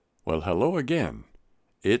Well, hello again.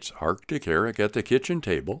 It's Arctic Eric at the kitchen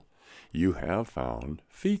table. You have found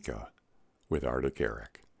Fika with Arctic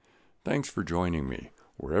Eric. Thanks for joining me.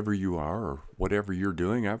 Wherever you are or whatever you're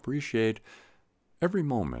doing, I appreciate every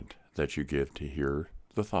moment that you give to hear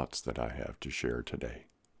the thoughts that I have to share today.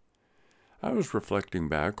 I was reflecting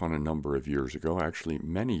back on a number of years ago, actually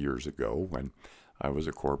many years ago, when I was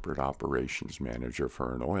a corporate operations manager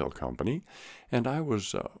for an oil company, and I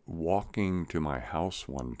was walking to my house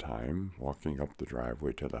one time, walking up the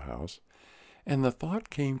driveway to the house, and the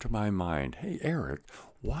thought came to my mind, hey, Eric,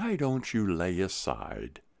 why don't you lay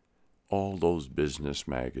aside all those business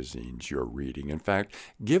magazines you're reading? In fact,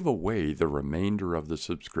 give away the remainder of the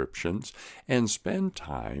subscriptions and spend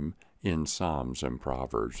time in Psalms and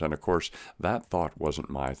Proverbs. And of course, that thought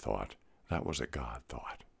wasn't my thought. That was a God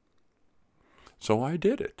thought. So I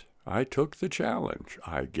did it. I took the challenge.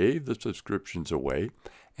 I gave the subscriptions away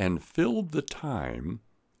and filled the time,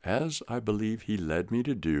 as I believe he led me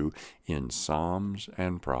to do, in Psalms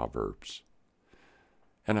and Proverbs.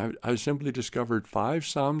 And I simply discovered 5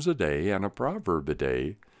 Psalms a day and a proverb a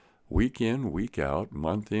day, week in, week out,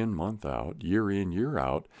 month in, month out, year in, year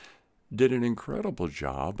out, did an incredible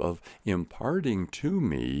job of imparting to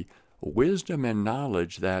me wisdom and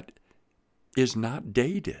knowledge that is not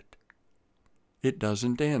dated. It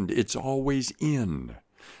doesn't end. It's always in.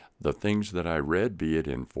 The things that I read, be it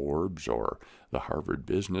in Forbes or the Harvard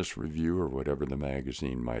Business Review or whatever the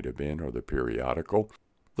magazine might have been, or the periodical,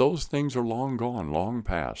 those things are long gone, long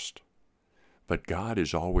past. But God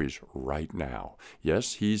is always right now.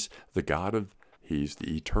 Yes, He's the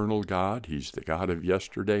eternal God. He's the God of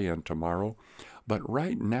yesterday and tomorrow. But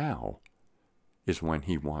right now is when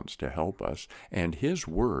He wants to help us. And His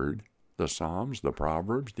Word, the Psalms, the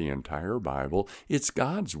Proverbs, the entire Bible, it's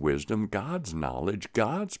God's wisdom, God's knowledge,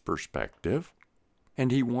 God's perspective.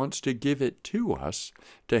 And He wants to give it to us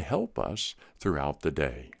to help us throughout the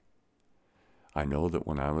day. I know that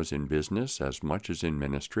when I was in business, as much as in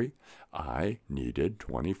ministry, I needed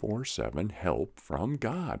 24/7 help from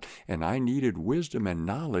God, and I needed wisdom and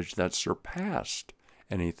knowledge that surpassed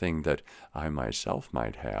anything that I myself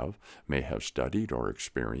may have studied or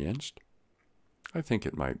experienced. I think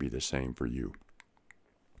it might be the same for you.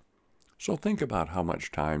 So think about how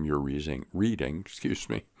much time you're reading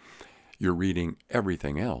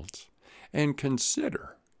everything else, and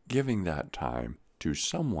consider giving that time to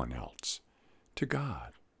someone else, to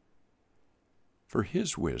God, for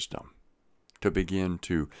His wisdom to begin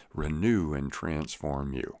to renew and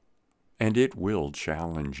transform you. And it will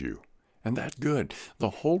challenge you. And that's good. The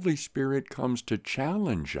Holy Spirit comes to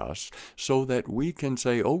challenge us so that we can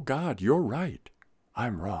say, oh God, you're right.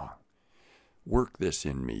 I'm wrong. Work this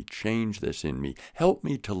in me. Change this in me. Help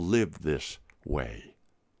me to live this way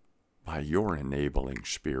by your enabling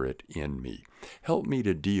Spirit in me. Help me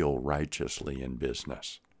to deal righteously in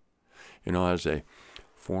business. You know, as a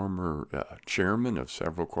former chairman of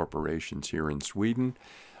several corporations here in Sweden,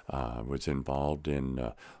 was involved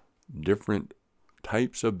in different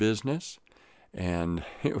types of business. And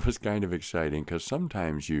it was kind of exciting because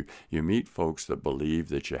sometimes you meet folks that believe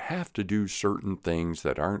that you have to do certain things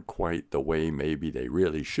that aren't quite the way maybe they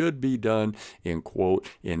really should be done, in quote,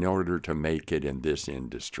 in order to make it in this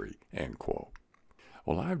industry, end quote.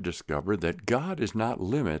 Well, I've discovered that God is not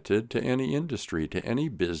limited to any industry, to any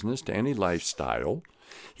business, to any lifestyle.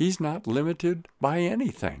 He's not limited by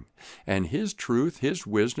anything. And His truth, His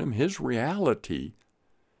wisdom, His reality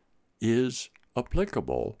is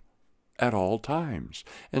applicable at all times.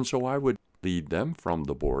 And so I would lead them from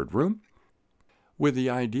the boardroom with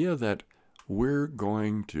the idea that we're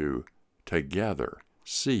going to together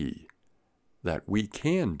see that we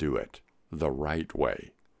can do it the right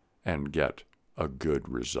way and get a good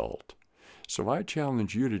result. So I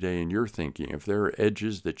challenge you today in your thinking, if there are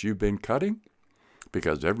edges that you've been cutting,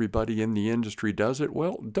 because everybody in the industry does it,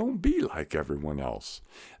 well, don't be like everyone else.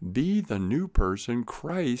 Be the new person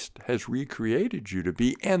Christ has recreated you to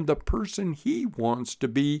be, and the person He wants to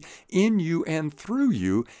be in you and through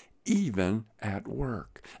you, even at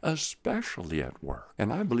work, especially at work.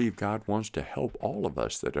 And I believe God wants to help all of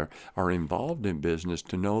us that are involved in business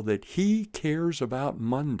to know that He cares about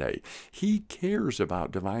Monday. He cares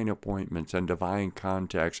about divine appointments and divine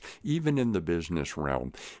contacts, even in the business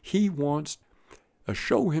realm. He wants to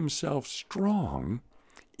show Himself strong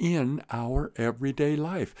in our everyday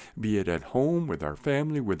life, be it at home, with our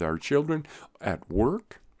family, with our children, at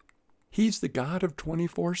work. He's the God of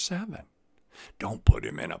 24/7. Don't put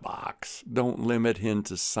Him in a box. Don't limit Him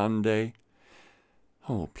to Sunday.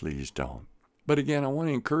 Oh, please don't. But again, I want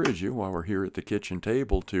to encourage you while we're here at the kitchen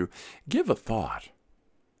table to give a thought.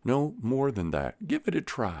 No more than that. Give it a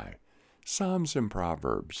try. Psalms and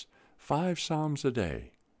Proverbs, 5 Psalms a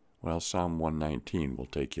day. Well, Psalm 119 will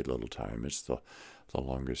take you a little time. It's the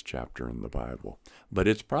longest chapter in the Bible. But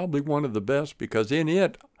it's probably one of the best because in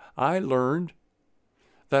it I learned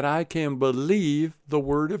that I can believe the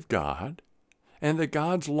Word of God and that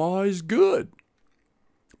God's law is good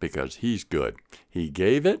because He's good. He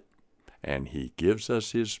gave it and He gives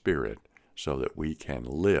us His Spirit so that we can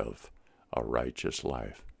live a righteous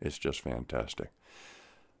life. It's just fantastic.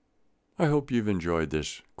 I hope you've enjoyed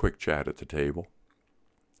this quick chat at the table.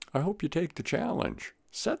 I hope you take the challenge.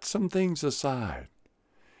 Set some things aside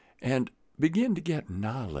and begin to get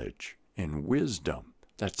knowledge and wisdom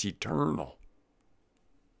that's eternal.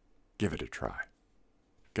 Give it a try.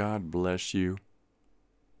 God bless you.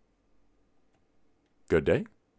 Good day.